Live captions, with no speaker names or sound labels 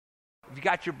if you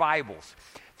got your Bibles,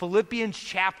 Philippians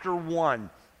chapter 1.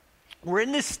 We're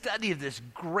in this study of this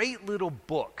great little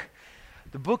book,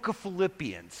 the book of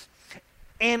Philippians.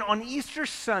 And on Easter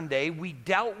Sunday, we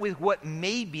dealt with what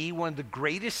may be one of the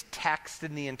greatest texts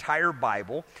in the entire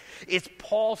Bible. It's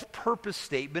Paul's purpose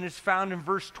statement. It's found in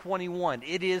verse 21.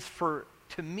 It is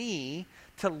to me,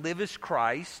 to live as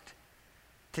Christ,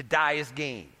 to die as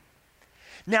gain.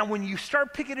 Now, when you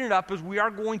start picking it up, as we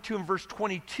are going to in verse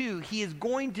 22, he is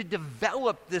going to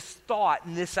develop this thought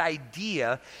and this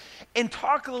idea and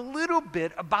talk a little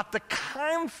bit about the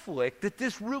conflict that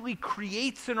this really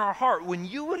creates in our heart. When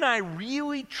you and I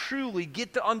really, truly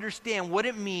get to understand what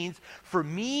it means for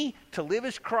me to live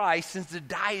as Christ and to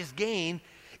die as gain,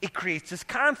 it creates this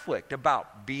conflict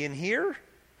about being here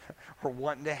or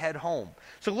wanting to head home.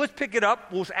 So let's pick it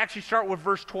up. We'll actually start with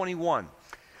verse 21.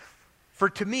 For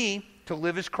to me, to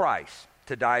live is Christ,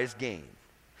 to die is gain.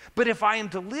 But if I am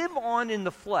to live on in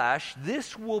the flesh,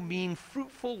 this will mean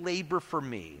fruitful labor for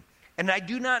me. And I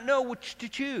do not know which to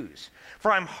choose.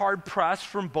 For I'm hard pressed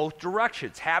from both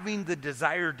directions, having the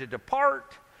desire to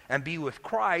depart and be with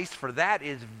Christ, for that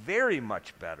is very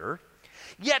much better.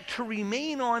 Yet to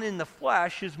remain on in the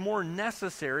flesh is more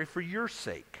necessary for your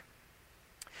sake.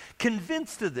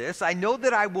 Convinced of this, I know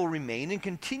that I will remain and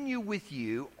continue with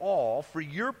you all for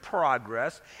your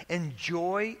progress and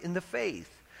joy in the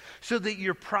faith, so that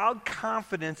your proud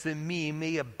confidence in me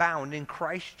may abound in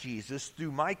Christ Jesus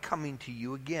through my coming to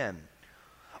you again.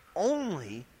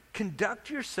 Only conduct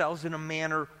yourselves in a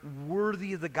manner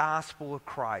worthy of the gospel of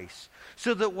Christ,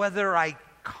 so that whether I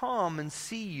come and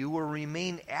see you or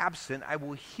remain absent, I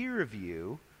will hear of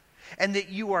you, and that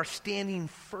you are standing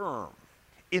firm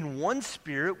in one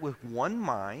spirit with one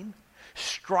mind,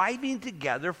 striving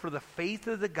together for the faith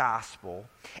of the gospel,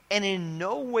 and in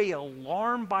no way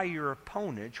alarmed by your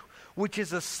opponents, which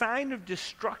is a sign of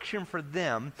destruction for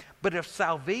them, but of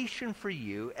salvation for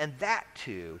you, and that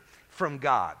too from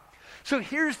God. So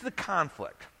here's the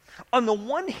conflict. On the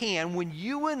one hand, when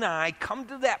you and I come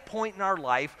to that point in our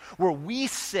life where we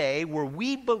say, where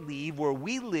we believe, where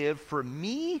we live, for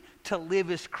me to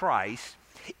live as Christ,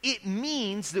 it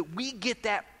means that we get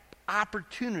that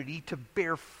opportunity to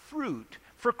bear fruit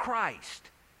for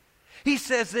Christ. He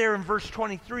says there in verse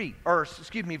 22,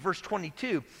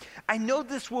 I know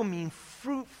this will mean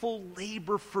fruitful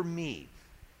labor for me.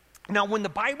 Now, when the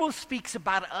Bible speaks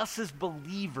about us as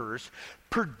believers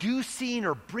producing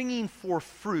or bringing forth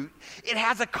fruit, it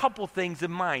has a couple things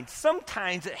in mind.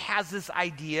 Sometimes it has this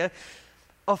idea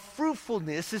of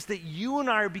fruitfulness is that you and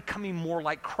I are becoming more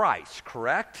like Christ,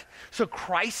 correct? So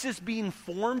Christ is being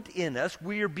formed in us.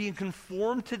 We are being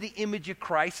conformed to the image of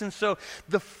Christ. And so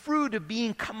the fruit of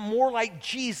being more like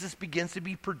Jesus begins to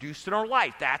be produced in our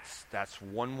life. That's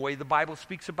one way the Bible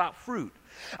speaks about fruit.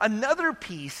 Another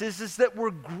piece is that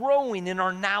we're growing in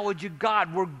our knowledge of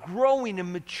God. We're growing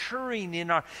and maturing in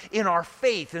our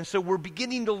faith. And so we're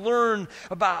beginning to learn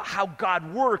about how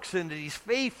God works and that he's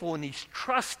faithful and he's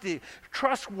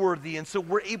trustworthy. And so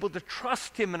we're able to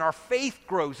trust him and our faith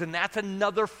grows. And that's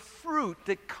another fruit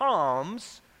that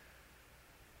comes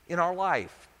in our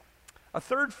life. A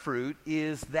third fruit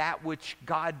is that which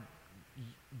God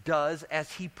does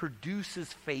as he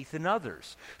produces faith in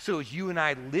others. So as you and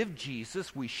I live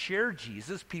Jesus, we share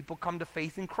Jesus, people come to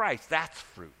faith in Christ. That's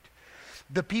fruit.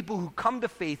 The people who come to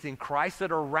faith in Christ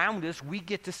that are around us, we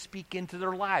get to speak into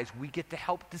their lives. We get to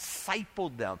help disciple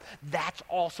them. That's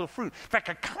also fruit. In fact,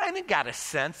 I kind of got a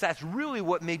sense that's really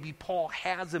what maybe Paul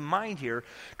has in mind here,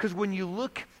 because when you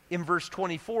look in verse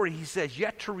 24, he says,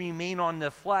 yet to remain on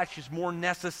the flesh is more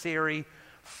necessary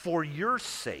for your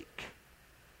sake.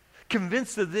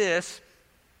 Convinced of this,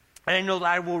 and I know that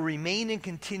I will remain and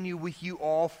continue with you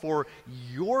all for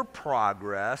your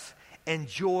progress and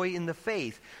joy in the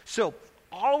faith. So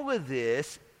all of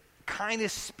this kind of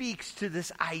speaks to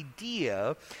this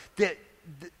idea that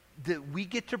we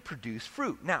get to produce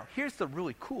fruit. Now, here's the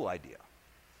really cool idea.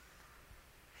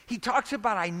 He talks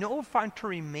about, I know if I'm to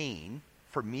remain,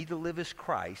 for me to live as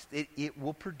Christ, it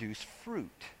will produce fruit.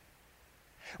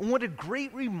 And what a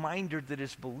great reminder that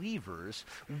as believers,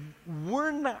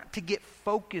 we're not to get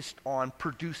focused on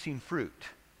producing fruit.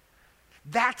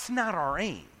 That's not our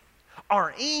aim.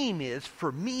 Our aim is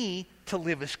for me to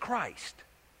live as Christ.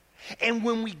 And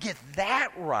when we get that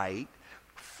right,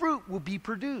 fruit will be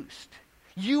produced.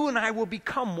 You and I will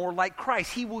become more like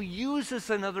Christ. He will use us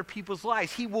in other people's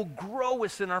lives. He will grow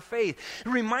us in our faith. It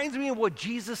reminds me of what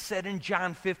Jesus said in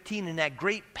John 15 in that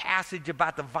great passage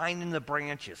about the vine and the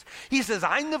branches. He says,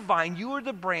 I'm the vine, you are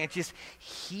the branches.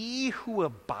 He who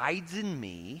abides in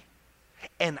me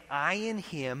and I in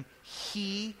him,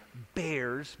 he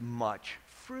bears much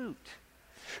fruit.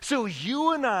 So as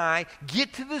you and I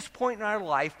get to this point in our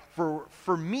life,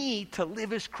 for me to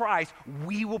live as Christ,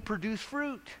 we will produce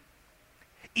fruit.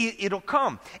 It'll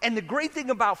come. And the great thing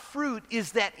about fruit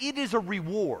is that it is a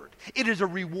reward. It is a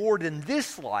reward in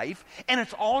this life, and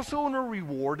it's also a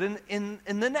reward in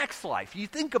the next life. You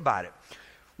think about it.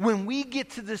 When we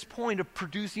get to this point of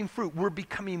producing fruit, we're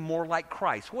becoming more like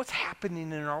Christ. What's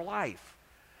happening in our life?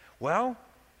 Well,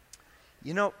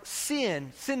 you know,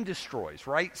 sin destroys,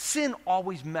 right? Sin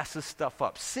always messes stuff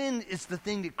up. Sin is the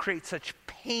thing that creates such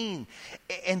pain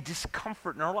and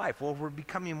discomfort in our life. Well, we're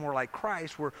becoming more like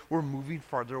Christ. We're moving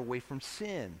farther away from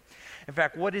sin. In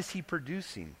fact, what is he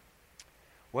producing?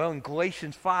 Well, in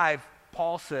Galatians 5,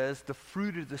 Paul says the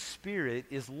fruit of the Spirit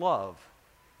is love,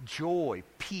 joy,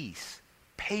 peace,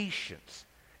 patience,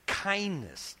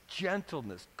 kindness,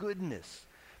 gentleness, goodness,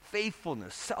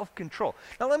 faithfulness, self-control.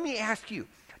 Now, let me ask you,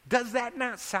 does that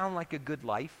not sound like a good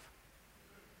life?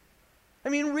 I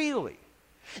mean, really.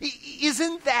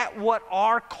 Isn't that what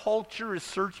our culture is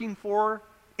searching for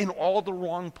in all the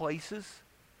wrong places?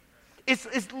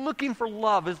 It's looking for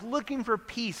love. It's looking for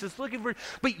peace. It's looking for...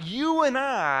 But you and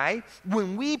I,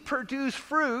 when we produce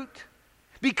fruit,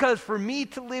 because for me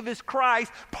to live as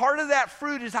Christ, part of that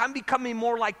fruit is I'm becoming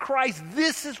more like Christ.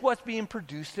 This is what's being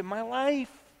produced in my life.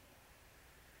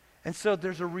 And so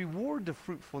there's a reward to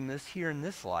fruitfulness here in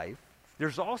this life.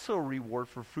 There's also a reward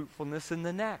for fruitfulness in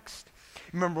the next.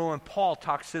 Remember when Paul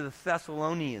talks to the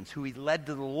Thessalonians, who he led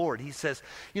to the Lord, he says,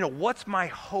 you know, what's my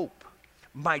hope,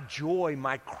 my joy,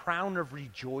 my crown of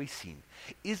rejoicing?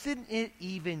 Isn't it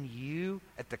even you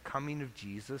at the coming of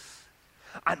Jesus?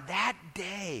 On that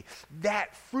day,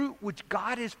 that fruit which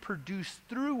God has produced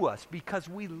through us because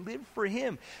we live for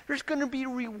him, there's going to be a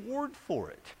reward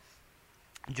for it.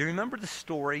 Do you remember the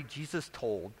story Jesus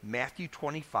told, Matthew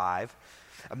 25?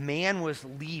 A man was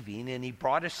leaving, and he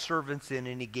brought his servants in,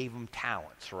 and he gave them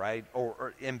talents, right?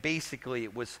 And basically,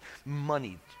 it was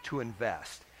money to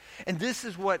invest. And this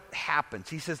is what happens.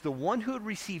 He says, the one who had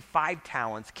received 5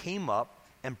 talents came up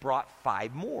and brought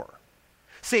 5 more,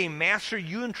 saying, Master,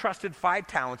 you entrusted 5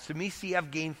 talents to me, see, I've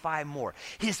gained 5 more.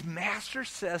 His master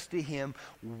says to him,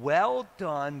 well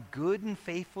done, good and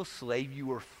faithful slave. You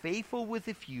were faithful with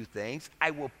a few things. I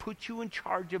will put you in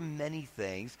charge of many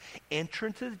things. Enter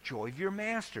into the joy of your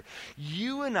master.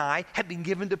 You and I have been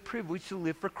given the privilege to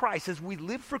live for Christ. As we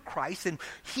live for Christ and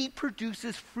he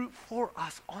produces fruit for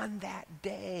us on that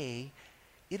day,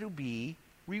 it'll be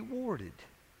rewarded.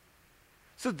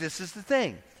 So this is the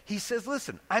thing. He says,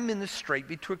 listen, I'm in the strait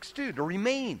betwixt two, to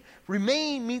remain.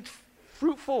 Remain means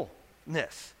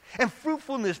fruitfulness. And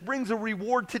fruitfulness brings a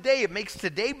reward today. It makes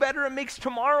today better. It makes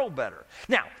tomorrow better.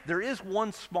 Now, there is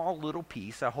one small little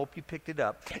piece. I hope you picked it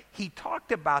up. He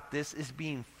talked about this as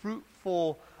being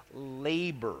fruitful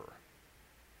labor.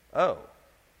 Oh.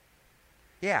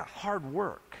 Yeah, hard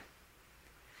work.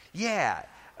 Yeah,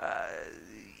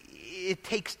 it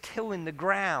takes tilling the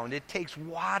ground. It takes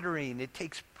watering. It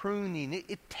takes pruning.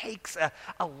 It takes a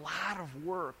lot of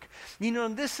work. You know,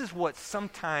 and this is what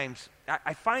sometimes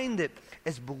I find that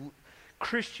as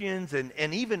Christians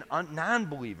and even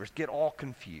non-believers get all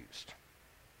confused.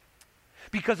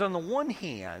 Because on the one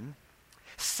hand,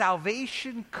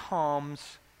 salvation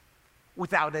comes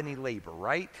without any labor,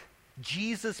 right?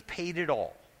 Jesus paid it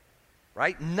all.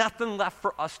 Right? Nothing left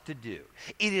for us to do.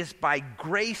 It is by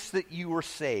grace that you are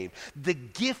saved. The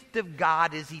gift of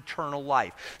God is eternal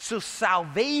life. So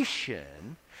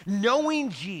salvation, knowing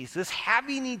Jesus,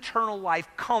 having eternal life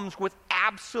comes with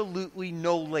absolutely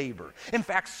no labor. In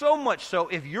fact, so much so,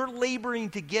 if you're laboring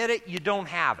to get it, you don't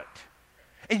have it.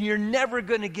 And you're never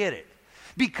going to get it.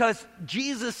 Because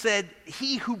Jesus said,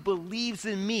 he who believes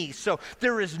in me. So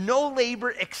there is no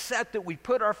labor except that we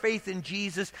put our faith in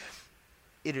Jesus.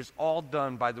 It is all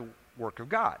done by the work of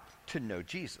God to know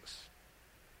Jesus.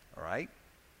 All right?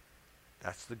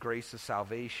 That's the grace of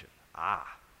salvation.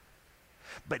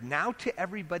 But now to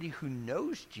everybody who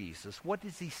knows Jesus, what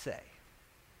does he say?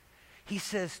 He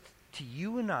says to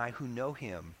you and I who know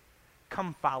him,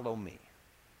 come follow me.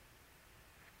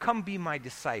 Come be my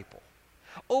disciple.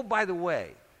 Oh, by the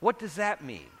way, what does that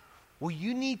mean? Well,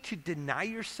 you need to deny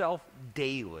yourself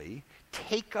daily,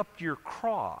 take up your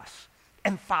cross,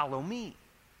 and follow me.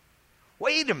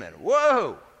 Wait a minute,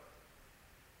 whoa.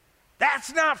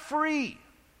 That's not free.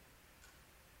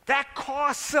 That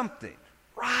costs something,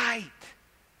 right?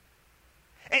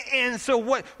 And so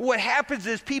what happens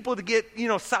is people to get,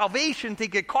 salvation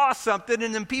think it costs something,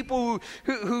 and then people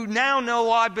who now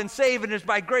know, I've been saved and it's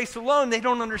by grace alone, they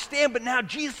don't understand, but now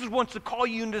Jesus wants to call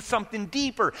you into something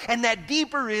deeper. And that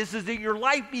deeper is that your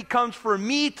life becomes for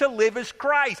me to live as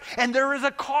Christ. And there is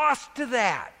a cost to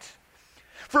that.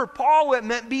 For Paul, it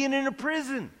meant being in a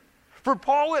prison. For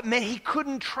Paul, it meant he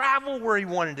couldn't travel where he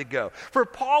wanted to go. For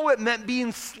Paul, it meant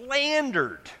being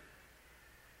slandered.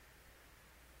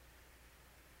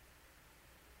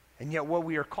 And yet what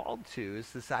we are called to is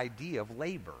this idea of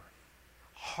labor,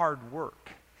 hard work,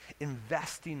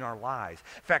 investing our lives.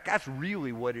 In fact, that's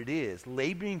really what it is.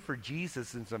 Laboring for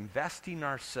Jesus is investing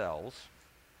ourselves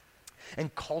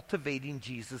and cultivating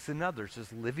Jesus in others,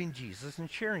 is living Jesus and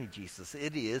sharing Jesus.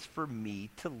 It is for me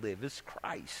to live as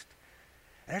Christ.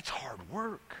 And it's hard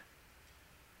work.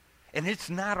 And it's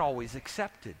not always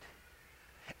accepted.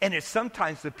 And it's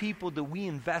sometimes the people that we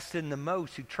invest in the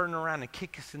most who turn around and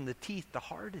kick us in the teeth the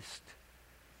hardest.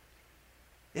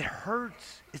 It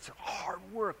hurts. It's hard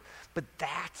work. But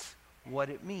that's what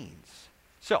it means.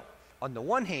 So, on the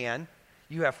one hand,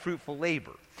 you have fruitful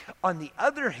labor. On the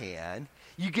other hand,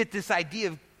 you get this idea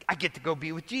of, I get to go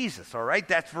be with Jesus, all right?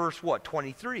 That's verse what,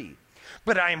 23.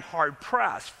 But I am hard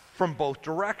pressed from both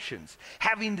directions,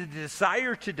 having the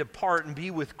desire to depart and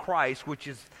be with Christ, which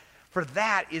is, for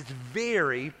that is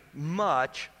very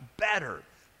much better.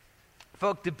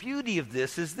 Folks, the beauty of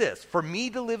this is this. For me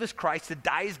to live as Christ, to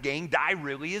die is gain, die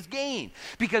really is gain.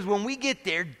 Because when we get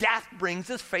there, death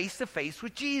brings us face to face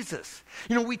with Jesus.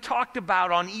 You know, we talked about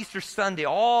on Easter Sunday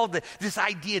this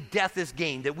idea death is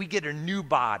gain, that we get a new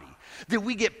body, that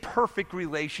we get perfect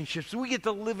relationships, that we get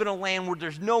to live in a land where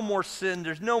there's no more sin,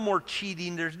 there's no more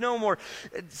cheating, there's no more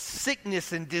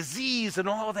sickness and disease and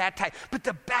all that type. But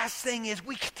the best thing is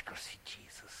we get to go see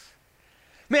Jesus.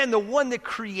 Man, the one that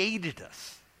created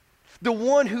us. The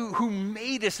one who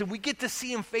made us, and we get to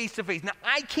see him face to face. Now,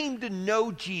 I came to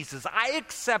know Jesus. I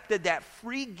accepted that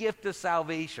free gift of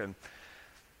salvation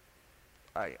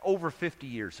over 50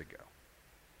 years ago.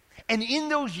 And in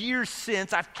those years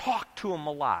since, I've talked to him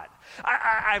a lot.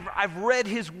 I've read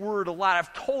his word a lot.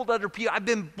 I've told other people. I've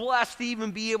been blessed to even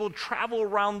be able to travel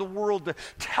around the world to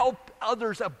tell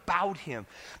others about him.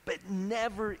 But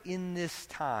never in this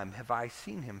time have I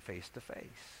seen him face to face.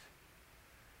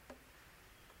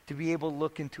 To be able to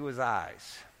look into his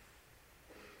eyes,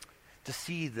 to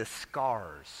see the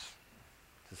scars,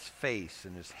 his face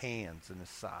and his hands and his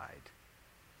side.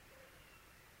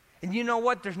 And you know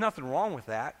what? There's nothing wrong with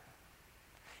that.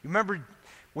 You remember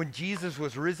when Jesus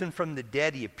was risen from the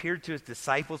dead, he appeared to his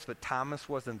disciples, but Thomas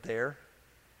wasn't there.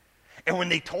 And when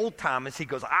they told Thomas, he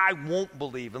goes, I won't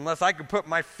believe unless I can put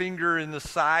my finger in the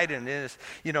side and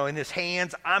in his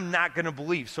hands. I'm not going to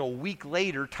believe. So a week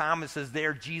later, Thomas is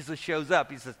there. Jesus shows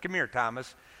up. He says, come here,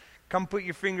 Thomas. Come put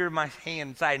your finger in my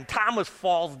hand inside. And Thomas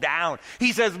falls down.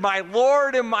 He says, my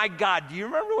Lord and my God. Do you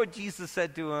remember what Jesus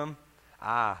said to him?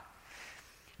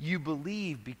 You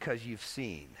believe because you've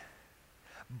seen.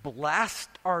 Blessed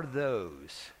are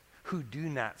those who do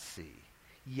not see,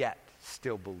 yet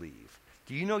still believe.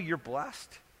 Do you know you're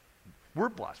blessed? We're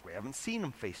blessed. We haven't seen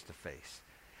him face to face,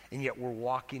 and yet we're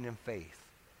walking in faith.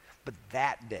 But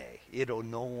that day, it'll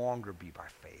no longer be by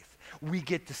faith. We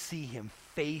get to see him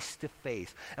face to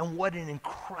face. And what an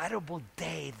incredible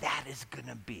day that is going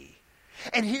to be.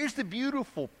 And here's the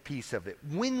beautiful piece of it.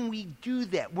 When we do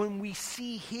that, when we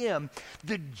see him,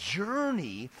 the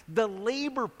journey, the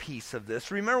labor piece of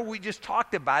this, remember we just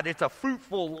talked about it's a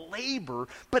fruitful labor,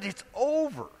 but it's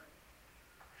over.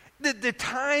 The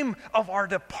time of our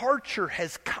departure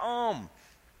has come.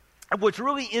 And what's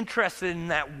really interesting in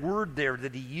that word there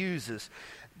that he uses,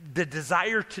 the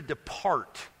desire to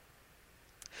depart,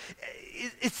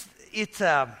 it's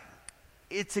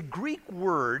a Greek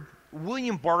word.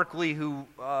 William Barclay, who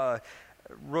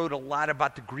wrote a lot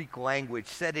about the Greek language,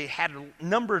 said it had a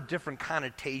number of different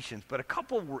connotations, but a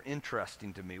couple were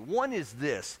interesting to me. One is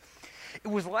this.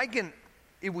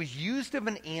 It was used of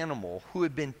an animal who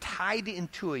had been tied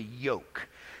into a yoke.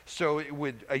 So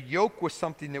a yoke was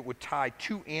something that would tie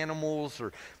two animals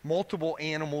or multiple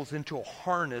animals into a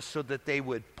harness so that they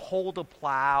would pull the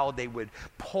plow, they would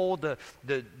pull the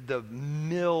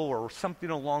mill or something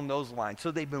along those lines.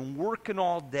 So they've been working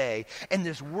all day, and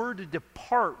this word to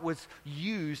depart was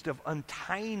used of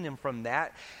untying them from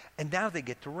that. And now they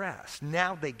get to rest.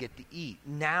 Now they get to eat.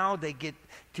 Now they get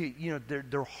to,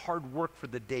 their hard work for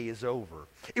the day is over.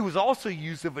 It was also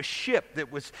used of a ship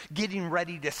that was getting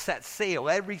ready to set sail.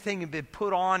 Everything had been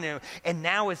put on, and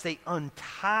now as they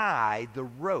untie the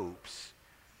ropes,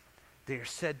 they're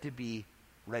said to be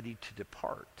ready to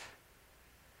depart.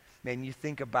 Man, you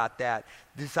think about that,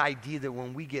 this idea that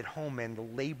when we get home, man, the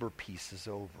labor piece is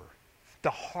over. The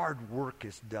hard work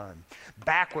is done.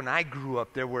 Back when I grew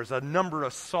up, there was a number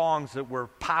of songs that were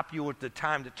popular at the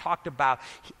time that talked about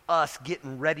us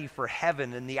getting ready for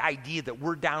heaven and the idea that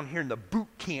we're down here in the boot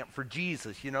camp for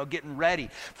Jesus, getting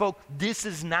ready. Folks, this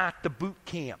is not the boot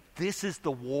camp. This is the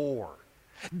war.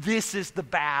 This is the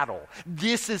battle.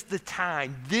 This is the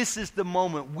time. This is the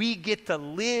moment. We get to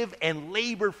live and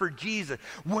labor for Jesus.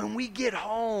 When we get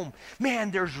home,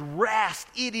 man, there's rest.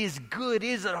 It is good. It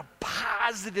is a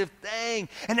positive thing.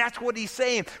 And that's what he's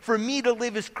saying. For me to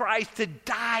live is Christ, to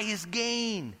die is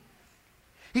gain.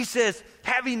 He says,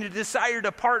 having a desire to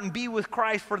depart and be with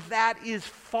Christ, for that is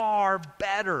far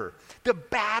better. The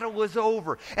battle is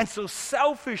over. And so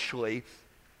selfishly,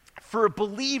 for a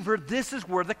believer, this is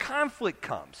where the conflict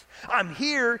comes. I'm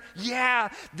here, yeah,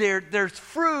 there's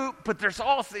fruit, but there's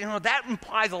also, that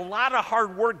implies a lot of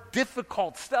hard work,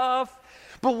 difficult stuff.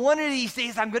 But one of these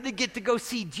days, I'm going to get to go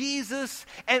see Jesus.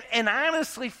 And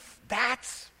honestly,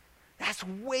 that's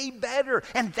way better.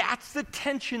 And that's the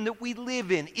tension that we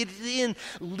live in. It's in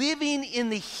living in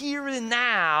the here and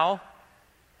now,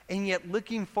 and yet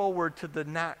looking forward to the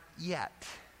not yet.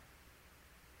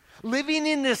 Living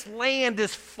in this land,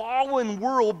 this fallen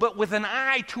world, but with an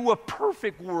eye to a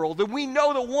perfect world. And we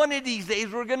know that one of these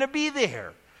days we're going to be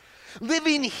there.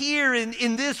 Living here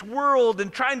in this world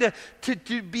and trying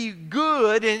to be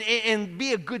good and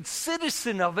be a good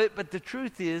citizen of it. But the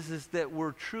truth is that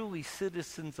we're truly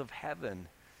citizens of heaven.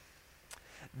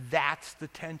 That's the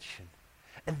tension.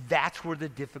 And that's where the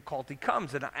difficulty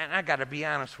comes. And I got to be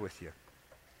honest with you.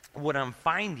 What I'm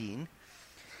finding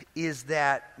is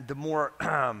that the more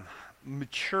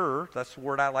mature, that's the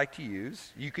word I like to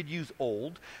use. You could use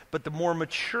old, but the more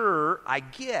mature I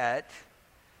get,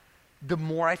 the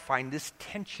more I find this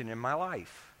tension in my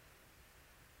life.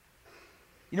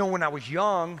 When I was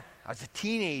young, I was a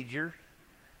teenager,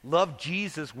 loved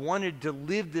Jesus, wanted to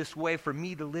live this way. For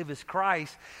me to live as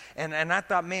Christ. And I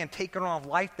thought, man, taking on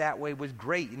life that way was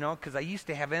great, because I used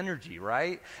to have energy,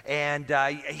 right? And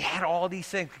I had all these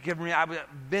things. I've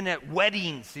been at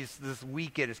weddings this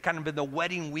weekend. It's kind of been the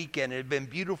wedding weekend. It had been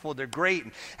beautiful. They're great.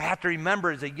 And I have to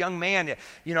remember as a young man,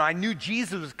 I knew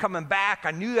Jesus was coming back.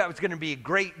 I knew that was going to be a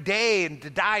great day and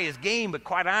to die is gain. But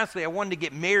quite honestly, I wanted to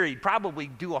get married. Probably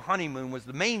do a honeymoon was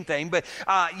the main thing. But,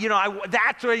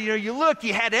 that's where, you look,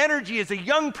 you had energy as a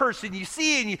young person, you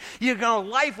see, and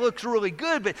life looks really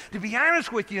good. But to be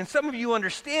honest with you, and some of you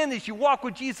understand this, you walk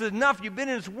with Jesus enough, you've been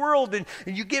in this world, and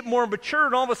you get more mature,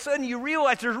 and all of a sudden you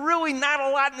realize there's really not a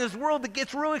lot in this world that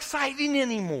gets real exciting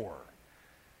anymore.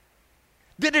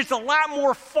 That it's a lot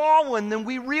more fallen than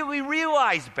we really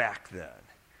realized back then.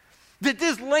 That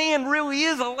this land really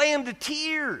is a land of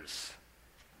tears.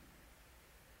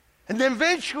 And then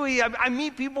eventually, I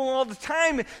meet people all the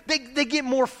time. They get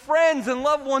more friends and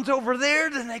loved ones over there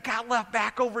than they got left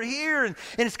back over here. And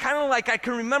it's kind of like I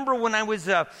can remember when I was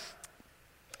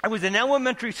in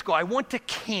elementary school. I went to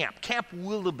Camp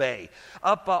Willoughby,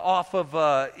 up off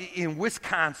of in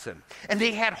Wisconsin, and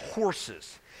they had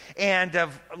horses. And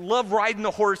love riding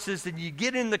the horses, and you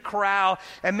get in the corral,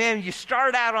 and man, you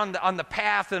start out on the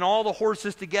path, and all the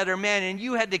horses together, man, and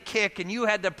you had to kick, and you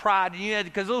had to prod, and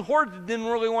because those horses didn't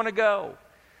really want to go.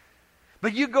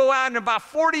 But you go out, and about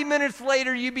 40 minutes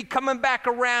later, you be coming back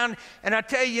around, and I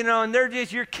tell you,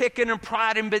 and you're kicking and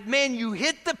prodding, but man, you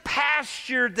hit the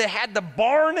pasture that had the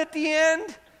barn at the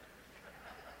end.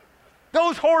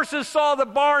 Those horses saw the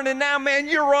barn, and now, man,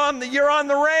 you're on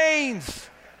the reins.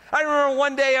 I remember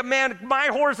one day, my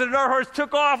horse and another horse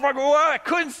took off. I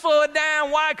couldn't slow it down.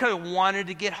 Why? Because I wanted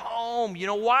to get home. You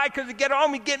know why? Because to get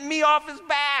home, he'd get me off his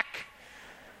back.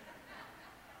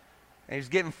 And he's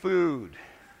getting food.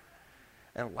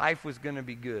 And life was going to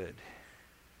be good.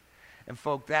 And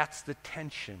folk, that's the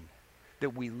tension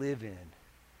that we live in.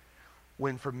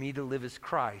 When for me to live as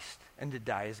Christ and to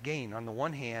die as gain. On the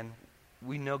one hand,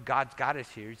 we know God's got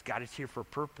us here. He's got us here for a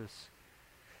purpose.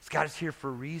 He's got us here for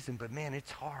a reason, but man, it's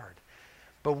hard.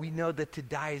 But we know that to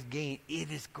die is gain.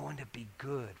 It is going to be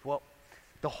good. Well,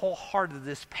 the whole heart of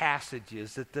this passage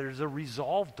is that there's a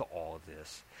resolve to all of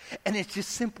this. And it's just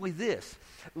simply this.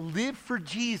 Live for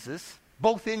Jesus,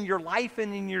 both in your life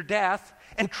and in your death,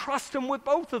 and trust him with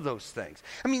both of those things.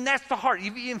 I mean, that's the heart.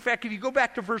 In fact, if you go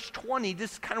back to verse 20,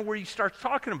 this is kind of where he starts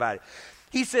talking about it.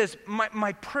 He says,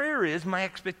 my prayer is, my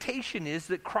expectation is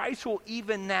that Christ will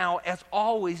even now, as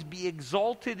always, be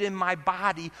exalted in my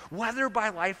body, whether by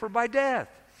life or by death.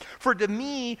 For to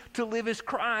me, to live is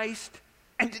Christ,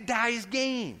 and to die is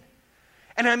gain.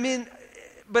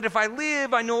 But if I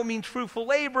live, I know it means fruitful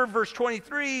labor, verse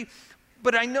 23,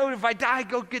 but I know if I die, I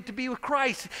go get to be with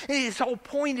Christ. And his whole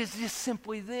point is just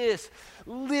simply this.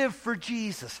 Live for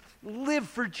Jesus. Live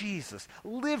for Jesus.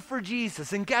 Live for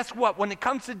Jesus. And guess what? When it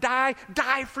comes to die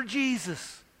for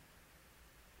Jesus.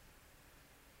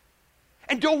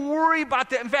 And don't worry about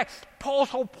that. In fact, Paul's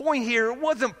whole point here, it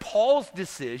wasn't Paul's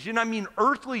decision.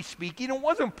 Earthly speaking, it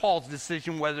wasn't Paul's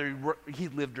decision whether he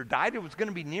lived or died. It was going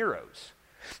to be Nero's.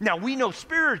 Now, we know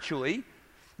spiritually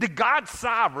that God's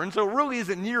sovereign, so it really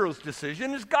isn't Nero's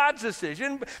decision, it's God's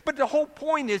decision. But the whole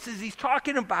point is he's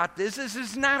talking about this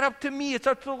is not up to me, it's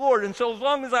up to the Lord. And so as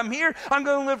long as I'm here, I'm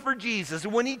going to live for Jesus.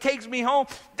 And when he takes me home,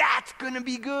 that's going to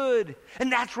be good.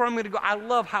 And that's where I'm going to go. I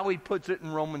love how he puts it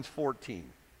in Romans 14.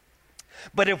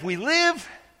 But if we live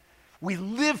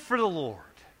for the Lord.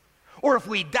 Or if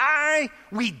we die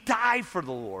for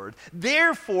the Lord.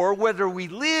 Therefore, whether we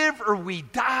live or we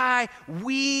die,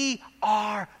 we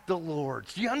are the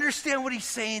Lord's. Do you understand what he's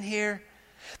saying here?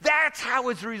 That's how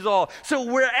it's resolved. So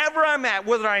wherever I'm at,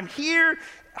 whether I'm here,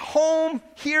 home,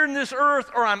 here in this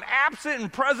earth, or I'm absent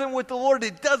and present with the Lord,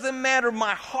 it doesn't matter.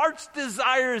 My heart's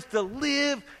desire is to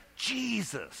live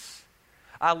Jesus.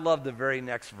 I love the very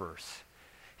next verse.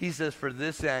 He says, for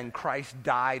this end Christ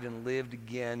died and lived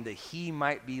again, that he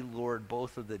might be Lord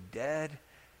both of the dead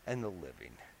and the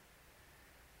living.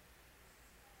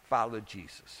 Follow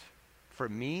Jesus. For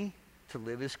me, to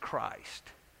live is Christ.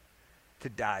 To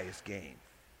die is gain.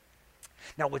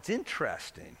 Now, what's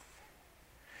interesting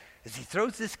is he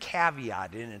throws this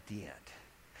caveat in at the end.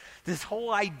 This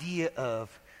whole idea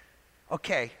of,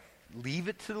 okay, leave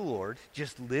it to the Lord,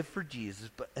 just live for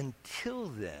Jesus, but until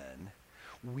then,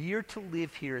 we are to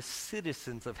live here as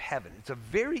citizens of heaven. It's a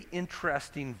very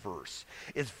interesting verse.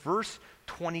 It's verse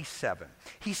 27.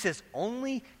 He says,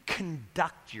 only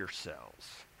conduct yourselves.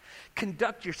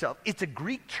 Conduct yourself. It's a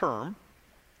Greek term.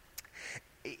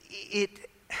 It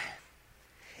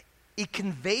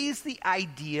conveys the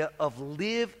idea of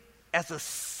live as a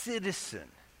citizen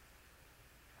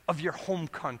of your home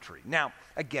country. Now,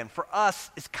 again, for us,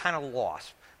 it's kind of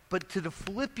lost. But to the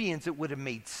Philippians, it would have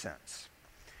made sense.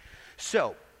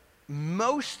 So,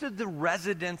 most of the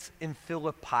residents in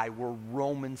Philippi were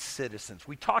Roman citizens.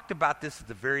 We talked about this at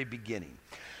the very beginning.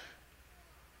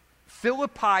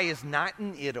 Philippi is not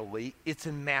in Italy, it's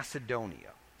in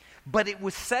Macedonia. But it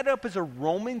was set up as a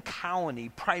Roman colony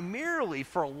primarily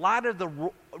for a lot of the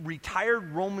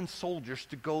retired Roman soldiers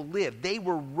to go live. They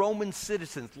were Roman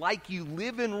citizens. Like you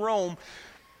live in Rome,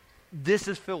 this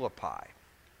is Philippi.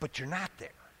 But you're not there.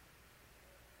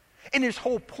 And his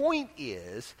whole point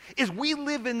is we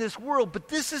live in this world, but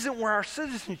this isn't where our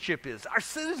citizenship is. Our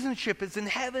citizenship is in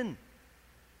heaven.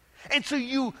 And so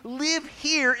you live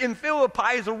here in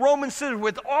Philippi as a Roman citizen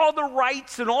with all the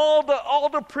rights and all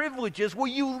the privileges. Well,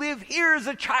 you live here as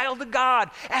a child of God,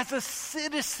 as a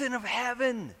citizen of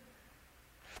heaven.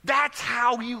 That's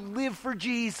how you live for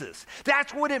Jesus.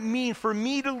 That's what it means for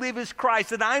me to live as Christ,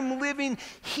 that I'm living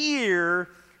here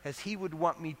as he would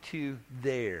want me to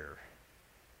there.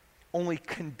 Only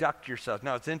conduct yourself.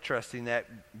 Now, it's interesting that,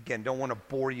 again, don't want to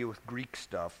bore you with Greek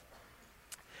stuff,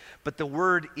 but the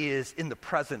word is in the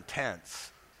present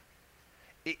tense.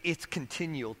 It's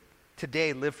continual.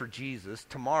 Today, live for Jesus.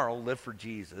 Tomorrow, live for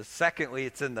Jesus. Secondly,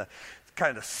 it's in the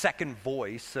kind of second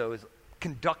voice, so it's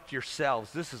conduct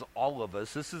yourselves. This is all of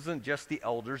us. This isn't just the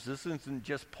elders. This isn't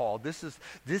just Paul. This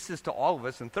is to all of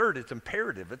us. And third, it's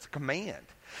imperative. It's a command.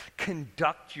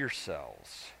 Conduct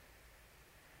yourselves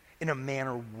in a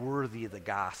manner worthy of the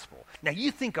gospel. Now, you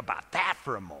think about that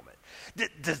for a moment.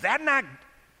 Does that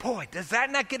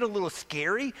not get a little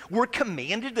scary? We're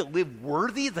commanded to live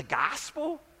worthy of the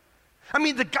gospel? I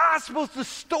mean, the gospel is the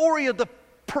story of the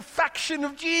perfection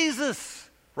of Jesus,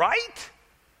 right?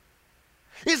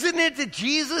 Isn't it that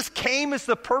Jesus came as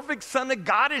the perfect Son of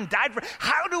God and died for?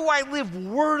 How do I live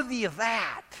worthy of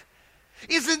that?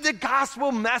 Isn't the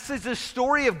gospel message the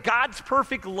story of God's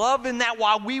perfect love in that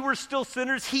while we were still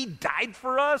sinners, he died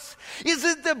for us?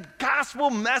 Isn't the gospel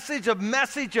message a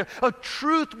message of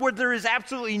truth where there is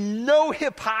absolutely no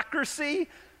hypocrisy?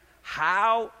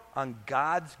 How on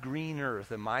God's green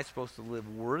earth am I supposed to live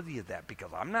worthy of that? Because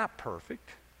I'm not perfect.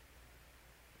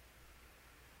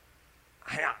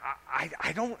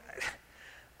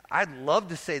 I'd love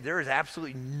to say there is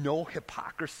absolutely no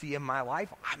hypocrisy in my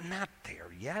life. I'm not there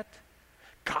yet.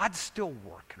 God's still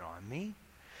working on me.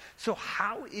 So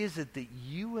how is it that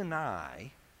you and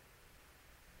I,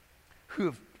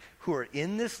 who are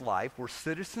in this life, we're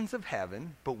citizens of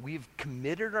heaven, but we've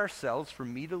committed ourselves for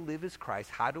me to live as Christ,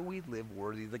 how do we live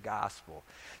worthy of the gospel?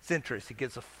 It's interesting. It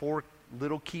gives us 4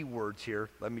 little key words here.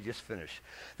 Let me just finish.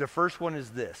 The first one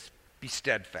is this: be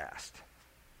steadfast.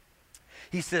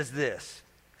 He says this: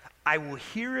 I will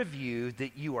hear of you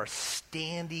that you are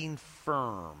standing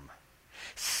firm.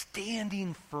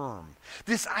 Standing firm.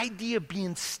 This idea of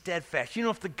being steadfast. You know,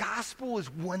 if the gospel is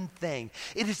one thing,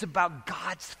 it is about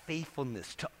God's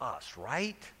faithfulness to us,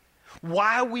 right?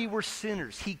 While we were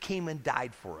sinners, he came and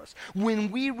died for us.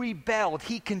 When we rebelled,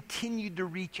 he continued to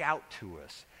reach out to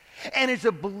us. And as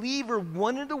a believer,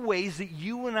 one of the ways that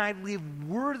you and I live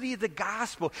worthy of the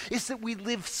gospel is that we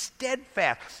live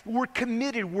steadfast. We're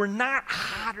committed. We're not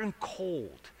hot and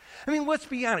cold. I mean, let's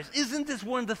be honest. Isn't this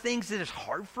one of the things that is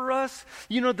hard for us?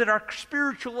 You know, that our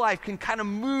spiritual life can kind of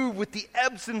move with the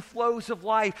ebbs and flows of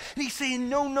life. And he's saying,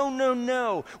 no, no, no,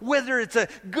 no. Whether it's a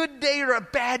good day or a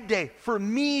bad day, for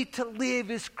me to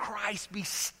live is Christ. Be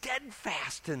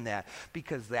steadfast in that,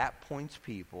 because that points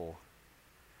people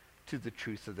to the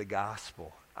truth of the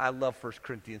gospel. I love 1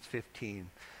 Corinthians 15.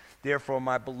 Therefore,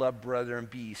 my beloved brethren,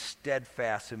 be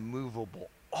steadfast and immovable,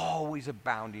 always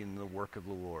abounding in the work of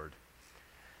the Lord.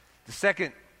 The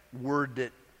second word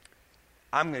that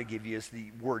I'm going to give you is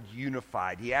the word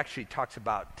unified. He actually talks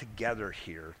about together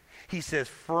here. He says,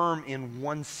 firm in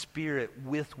one spirit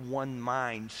with one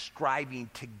mind,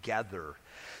 striving together.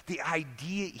 The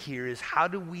idea here is, how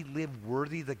do we live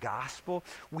worthy of the gospel?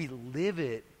 We live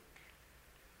it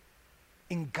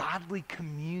in godly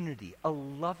community, a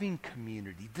loving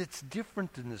community that's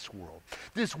different than this world.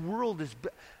 This world is...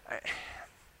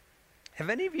 Have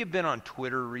any of you been on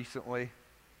Twitter recently?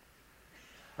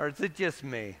 Or is it just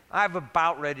me? I'm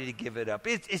about ready to give it up.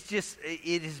 It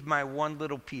is my one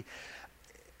little piece.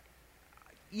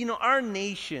 You know, our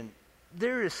nation,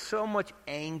 there is so much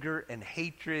anger and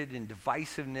hatred and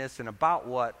divisiveness, and about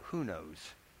what? Who knows?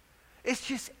 It's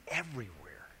just everywhere.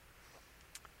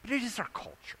 But it is our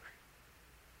culture.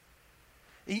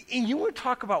 And you want to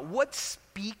talk about what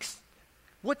speaks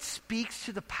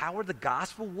to the power of the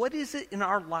gospel? What is it in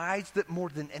our lives that more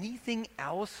than anything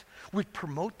else would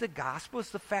promote the gospel?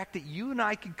 Is the fact that you and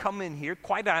I can come in here,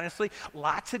 quite honestly,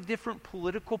 lots of different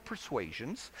political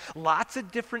persuasions, lots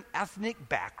of different ethnic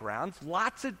backgrounds,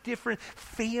 lots of different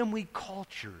family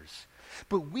cultures.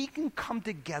 But we can come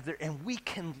together and we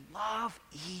can love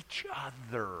each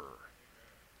other.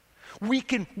 We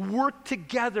can work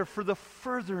together for the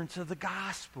furtherance of the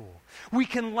gospel. We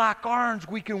can lock arms.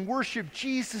 We can worship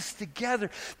Jesus together.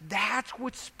 That's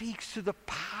what speaks to the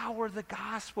power of the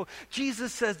gospel.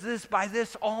 Jesus says this, by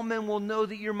this all men will know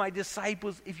that you're my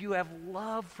disciples if you have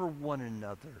love for one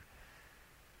another.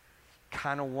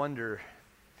 Kind of wonder,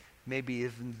 maybe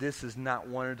if this is not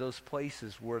one of those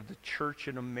places where the church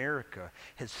in America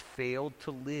has failed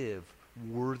to live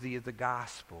worthy of the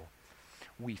gospel.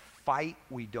 We fight,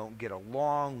 we don't get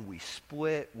along, we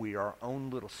split, we are our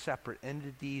own little separate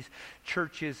entities.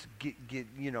 Churches get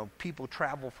people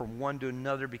travel from one to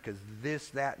another because this,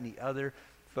 that, and the other.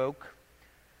 Folk,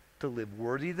 to live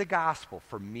worthy of the gospel,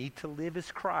 for me to live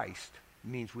as Christ,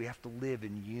 means we have to live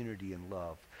in unity and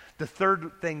love. The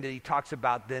third thing that he talks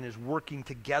about then is working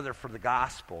together for the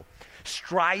gospel,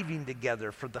 striving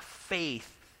together for the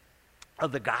faith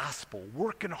of the gospel,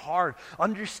 working hard,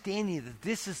 understanding that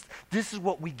this is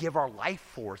what we give our life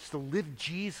for. It's to live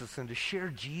Jesus and to share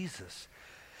Jesus.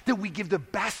 That we give the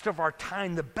best of our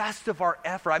time, the best of our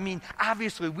effort. I mean,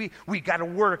 obviously we got to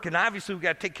work, and obviously we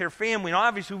got to take care of family, and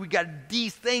obviously we got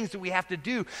these things that we have to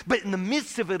do. But in the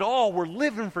midst of it all, we're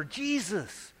living for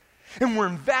Jesus. And we're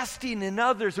investing in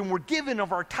others, and we're giving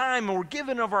of our time, and we're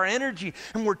giving of our energy,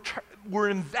 and we're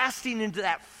investing into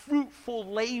that fruitful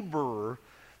labor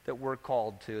that we're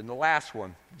called to. And the last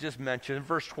one, just mentioned, in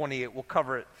verse 28, we'll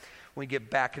cover it when we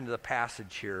get back into the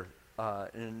passage here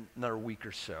in another week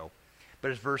or so.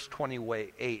 But it's verse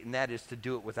 28, and that is to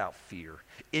do it without fear.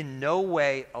 In no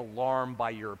way alarmed by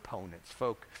your opponents.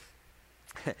 Folk,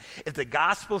 if the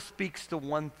gospel speaks to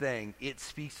one thing, it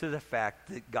speaks to the fact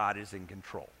that God is in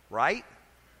control, right?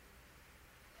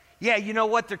 Yeah, you know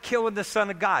what? They're killing the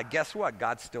Son of God. Guess what?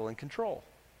 God's still in control.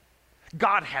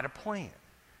 God had a plan.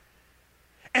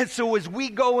 And so as we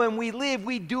go and we live,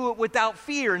 we do it without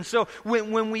fear. And so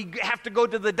when we have to go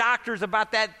to the doctors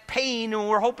about that pain, and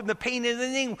we're hoping the pain isn't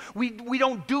anything, we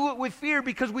don't do it with fear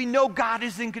because we know God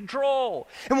is in control.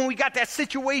 And when we got that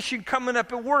situation coming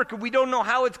up at work and we don't know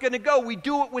how it's going to go, we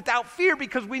do it without fear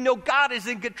because we know God is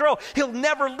in control. He'll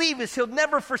never leave us. He'll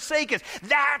never forsake us.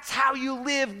 That's how you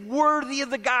live worthy of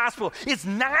the gospel. It's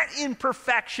not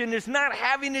imperfection. It's not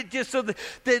having it just so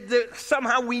that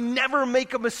somehow we never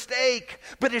make a mistake.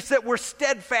 But it's that we're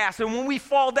steadfast, and when we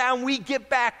fall down, we get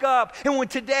back up. And when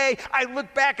today I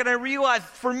look back and I realize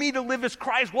for me to live as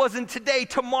Christ wasn't today,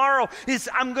 tomorrow is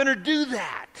I'm going to do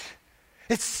that.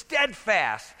 It's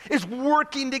steadfast. It's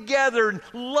working together and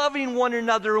loving one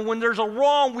another. And when there's a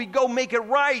wrong, we go make it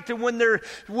right. And when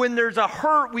there's a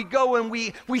hurt, we go and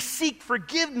we seek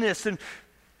forgiveness, and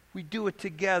we do it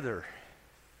together.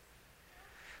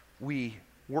 We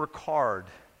work hard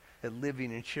at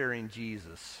living and sharing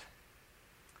Jesus.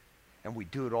 And we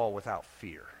do it all without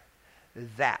fear.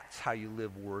 That's how you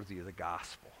live worthy of the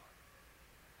gospel.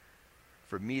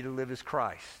 For me to live as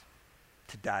Christ,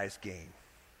 to die is gain.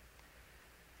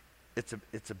 It's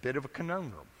a bit of a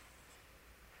conundrum.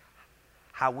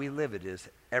 How we live it is,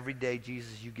 every day,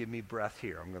 Jesus, you give me breath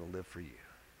here, I'm going to live for you.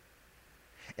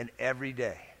 And every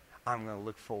day, I'm going to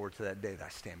look forward to that day that I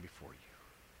stand before you.